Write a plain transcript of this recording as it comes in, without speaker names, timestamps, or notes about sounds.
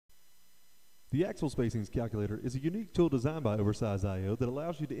The Axle Spacings Calculator is a unique tool designed by Oversize.io that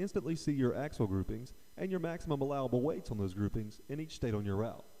allows you to instantly see your axle groupings and your maximum allowable weights on those groupings in each state on your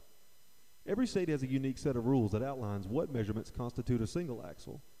route. Every state has a unique set of rules that outlines what measurements constitute a single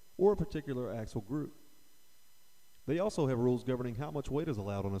axle or a particular axle group. They also have rules governing how much weight is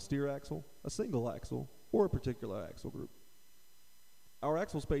allowed on a steer axle, a single axle, or a particular axle group. Our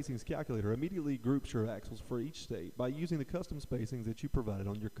Axle Spacings Calculator immediately groups your axles for each state by using the custom spacings that you provided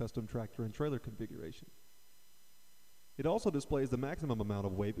on your custom tractor and trailer configuration. It also displays the maximum amount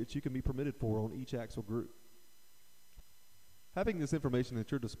of weight that you can be permitted for on each axle group. Having this information at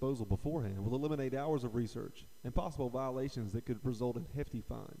your disposal beforehand will eliminate hours of research and possible violations that could result in hefty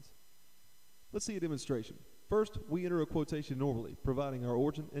fines. Let's see a demonstration. First, we enter a quotation normally, providing our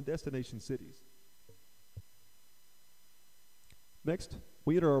origin and destination cities. Next,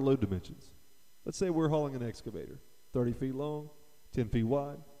 we enter our load dimensions. Let's say we're hauling an excavator, 30 feet long, 10 feet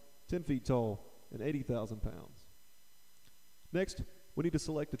wide, 10 feet tall, and 80,000 pounds. Next, we need to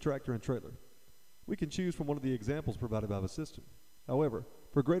select a tractor and trailer. We can choose from one of the examples provided by the system. However,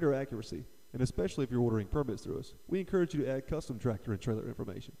 for greater accuracy, and especially if you're ordering permits through us, we encourage you to add custom tractor and trailer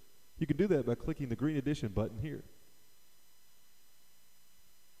information. You can do that by clicking the green Edition button here.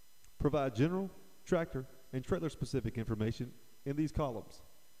 Provide general, tractor, and trailer-specific information in these columns.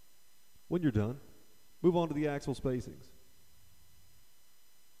 When you're done, move on to the axle spacings.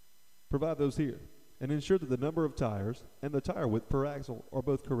 Provide those here, and ensure that the number of tires and the tire width per axle are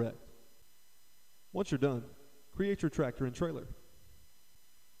both correct. Once you're done, create your tractor and trailer.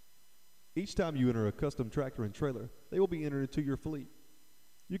 Each time you enter a custom tractor and trailer, they will be entered into your fleet.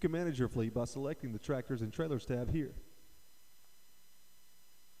 You can manage your fleet by selecting the Tractors and Trailers tab here.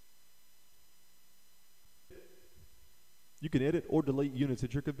 You can edit or delete units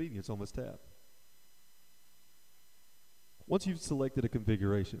at your convenience on this tab. Once you've selected a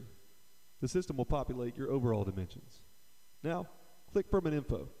configuration, the system will populate your overall dimensions. Now, click Permit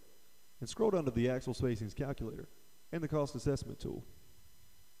Info and scroll down to the Axle Spacings Calculator and the Cost Assessment tool.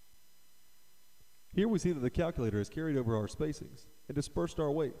 Here we see that the calculator has carried over our spacings and dispersed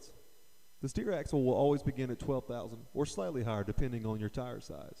our weights. The steer axle will always begin at 12,000 or slightly higher depending on your tire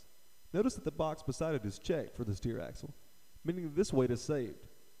size. Notice that the box beside it is checked for the steer axle, meaning that this weight is saved.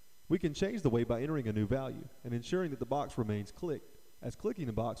 We can change the weight by entering a new value and ensuring that the box remains clicked, as clicking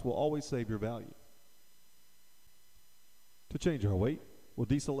the box will always save your value. To change our weight, we'll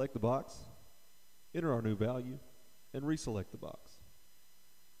deselect the box, enter our new value, and reselect the box,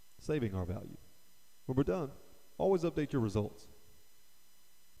 saving our value. When we're done, always update your results.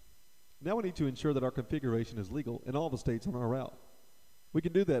 Now we need to ensure that our configuration is legal in all the states on our route. We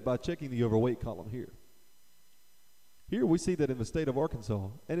can do that by checking the overweight column here. Here we see that in the state of Arkansas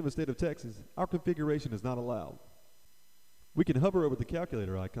and in the state of Texas, our configuration is not allowed. We can hover over the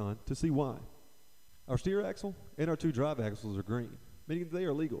calculator icon to see why. Our steer axle and our two drive axles are green, meaning that they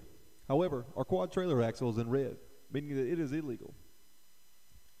are legal. However, our quad trailer axle is in red, meaning that it is illegal.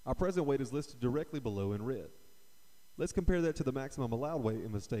 Our present weight is listed directly below in red. Let's compare that to the maximum allowed weight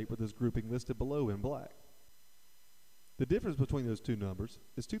in the state with this grouping listed below in black. The difference between those two numbers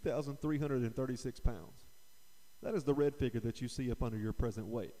is 2,336 pounds. That is the red figure that you see up under your present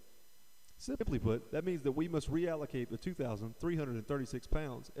weight. Simply put, that means that we must reallocate the 2,336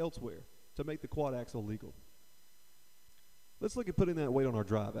 pounds elsewhere to make the quad axle legal. Let's look at putting that weight on our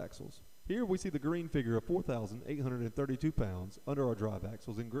drive axles. Here we see the green figure of 4,832 pounds under our drive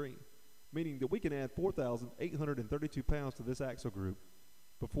axles in green, meaning that we can add 4,832 pounds to this axle group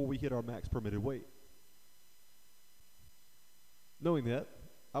before we hit our max permitted weight. Knowing that,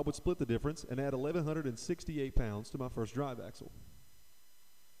 I would split the difference and add 1,168 pounds to my first drive axle.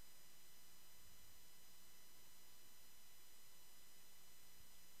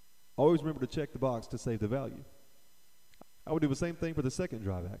 Always remember to check the box to save the value. I would do the same thing for the second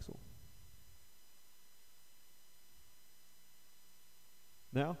drive axle.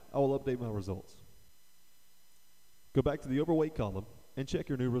 Now, I will update my results. Go back to the overweight column and check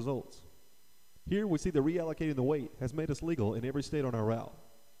your new results. Here we see that reallocating the weight has made us legal in every state on our route.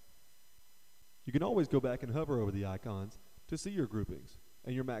 You can always go back and hover over the icons to see your groupings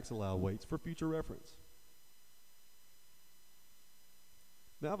and your max allowed weights for future reference.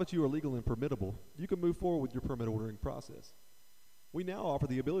 Now that you are legal and permittable, you can move forward with your permit ordering process. We now offer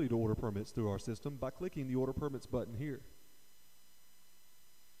the ability to order permits through our system by clicking the Order Permits button here.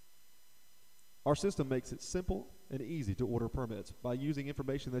 Our system makes it simple and easy to order permits by using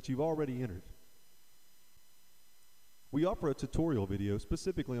information that you've already entered. We offer a tutorial video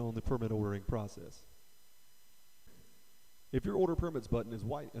specifically on the permit ordering process. If your Order Permits button is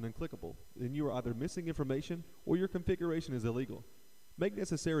white and unclickable, then you are either missing information or your configuration is illegal. Make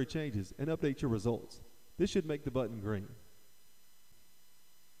necessary changes and update your results. This should make the button green.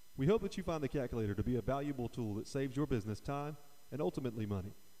 We hope that you find the calculator to be a valuable tool that saves your business time and ultimately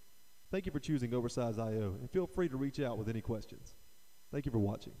money. Thank you for choosing Oversize.io, and feel free to reach out with any questions. Thank you for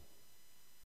watching.